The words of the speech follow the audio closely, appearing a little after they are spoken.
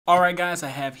Alright guys, I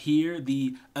have here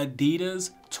the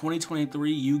Adidas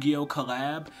 2023 Yu-Gi-Oh!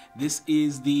 Collab. This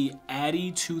is the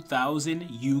Adi 2000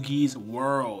 Yugi's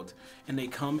World. And they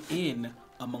come in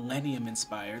a Millennium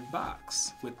inspired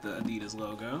box with the Adidas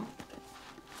logo.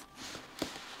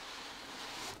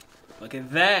 Look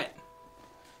at that!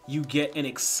 You get an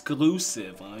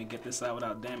exclusive. Let me get this out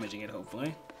without damaging it,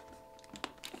 hopefully.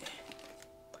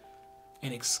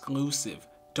 An exclusive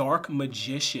Dark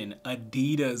Magician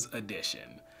Adidas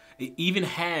edition. It even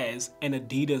has an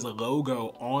Adidas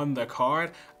logo on the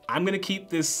card. I'm gonna keep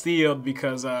this sealed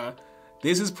because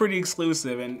this is pretty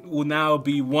exclusive and will now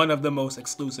be one of the most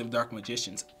exclusive Dark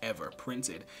Magicians ever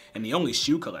printed, and the only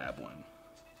shoe collab one.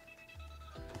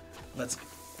 Let's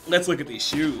look at these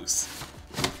shoes.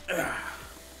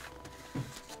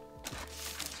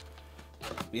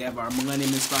 We have our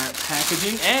Millennium inspired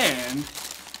packaging and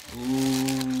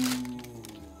ooh.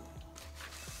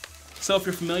 So if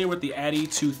you're familiar with the Adi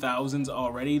 2000s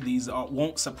already, these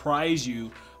won't surprise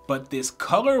you, but this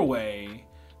colorway,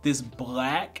 this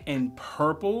black and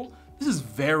purple, this is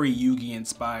very Yugi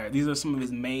inspired. These are some of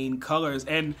his main colors,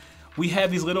 and we have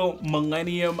these little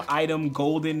Millennium item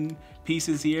golden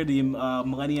pieces here, the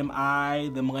Millennium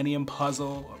Eye, the Millennium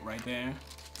Puzzle right there.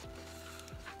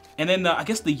 And then I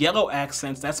guess the yellow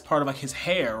accents, that's part of like his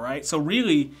hair, right? So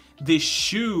really, this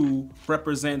shoe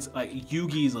represents like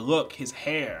Yugi's look, his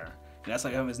hair. And that's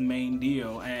like his main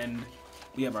deal. And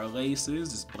we have our laces,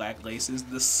 just black laces.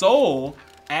 The sole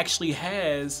actually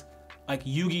has like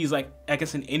Yugi's, like, I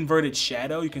guess an inverted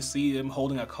shadow. You can see him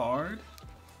holding a card.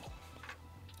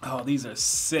 Oh, these are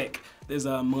sick. There's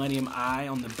a Millennium Eye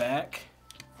on the back.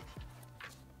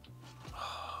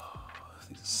 Oh,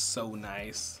 these are so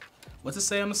nice. What's it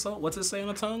say on the sole? What's it say on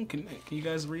the tongue? Can you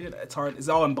guys read it? It's hard. It's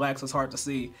all in black, so it's hard to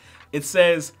see. It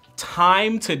says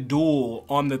 "Time to Duel"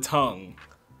 on the tongue.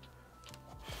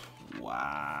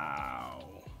 Wow.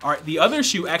 All right, the other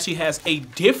shoe actually has a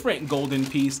different golden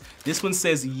piece. This one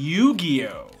says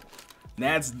Yu-Gi-Oh!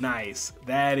 That's nice.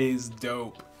 That is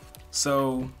dope.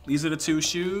 So these are the two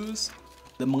shoes,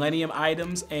 the Millennium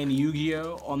items and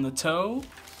Yu-Gi-Oh! On the toe.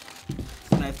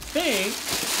 And I think,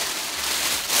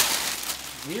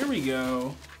 here we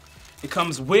go. It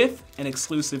comes with an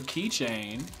exclusive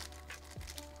keychain.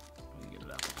 Let me get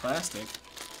it out the plastic.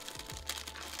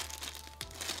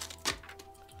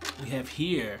 We have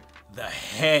here the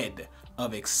head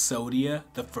of Exodia,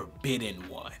 the Forbidden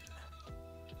One.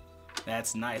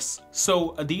 That's nice.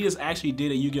 So Adidas actually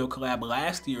did a Yu-Gi-Oh! Collab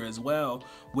last year as well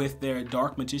with their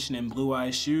Dark Magician and Blue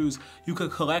Eyes shoes. You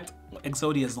could collect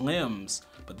Exodia's limbs,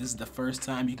 but this is the first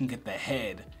time you can get the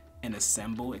head and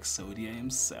assemble Exodia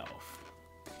himself.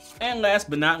 And last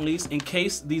but not least, in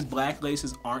case these black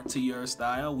laces aren't to your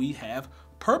style, we have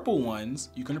purple ones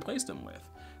you can replace them with.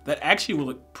 That actually will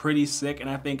look pretty sick, and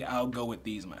I think I'll go with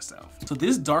these myself. So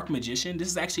this Dark Magician, this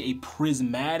is actually a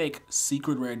prismatic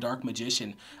secret rare Dark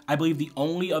Magician. I believe the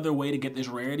only other way to get this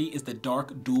rarity is the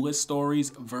Dark Duelist Stories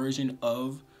version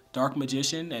of Dark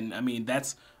Magician, and I mean,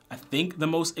 that's, I think, the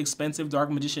most expensive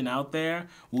Dark Magician out there.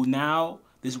 Well, now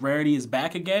this rarity is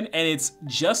back again, and it's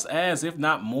just as, if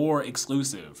not more,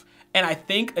 exclusive. And I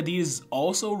think Adidas is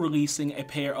also releasing a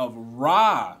pair of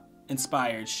Ra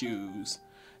inspired shoes.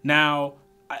 Now,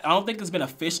 I don't think it's been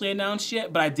officially announced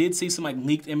yet, but I did see some like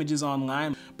leaked images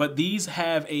online. But these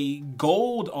have a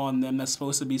gold on them that's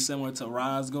supposed to be similar to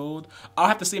Ra's gold. I'll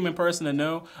have to see them in person to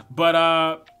know, but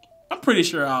I'm pretty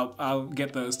sure I'll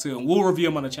get those too. And we'll review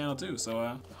them on the channel too,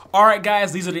 so. All right,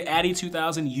 guys, these are the Adi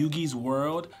 2000 Yugi's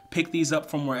World. Pick these up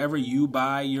from wherever you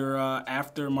buy your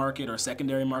aftermarket or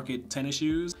secondary market tennis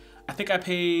shoes. I think I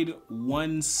paid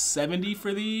 $170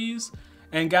 for these.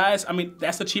 And guys, I mean,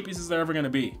 that's the cheapest they're ever gonna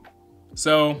be.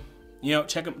 So, you know,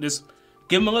 check them, just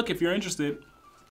give them a look if you're interested.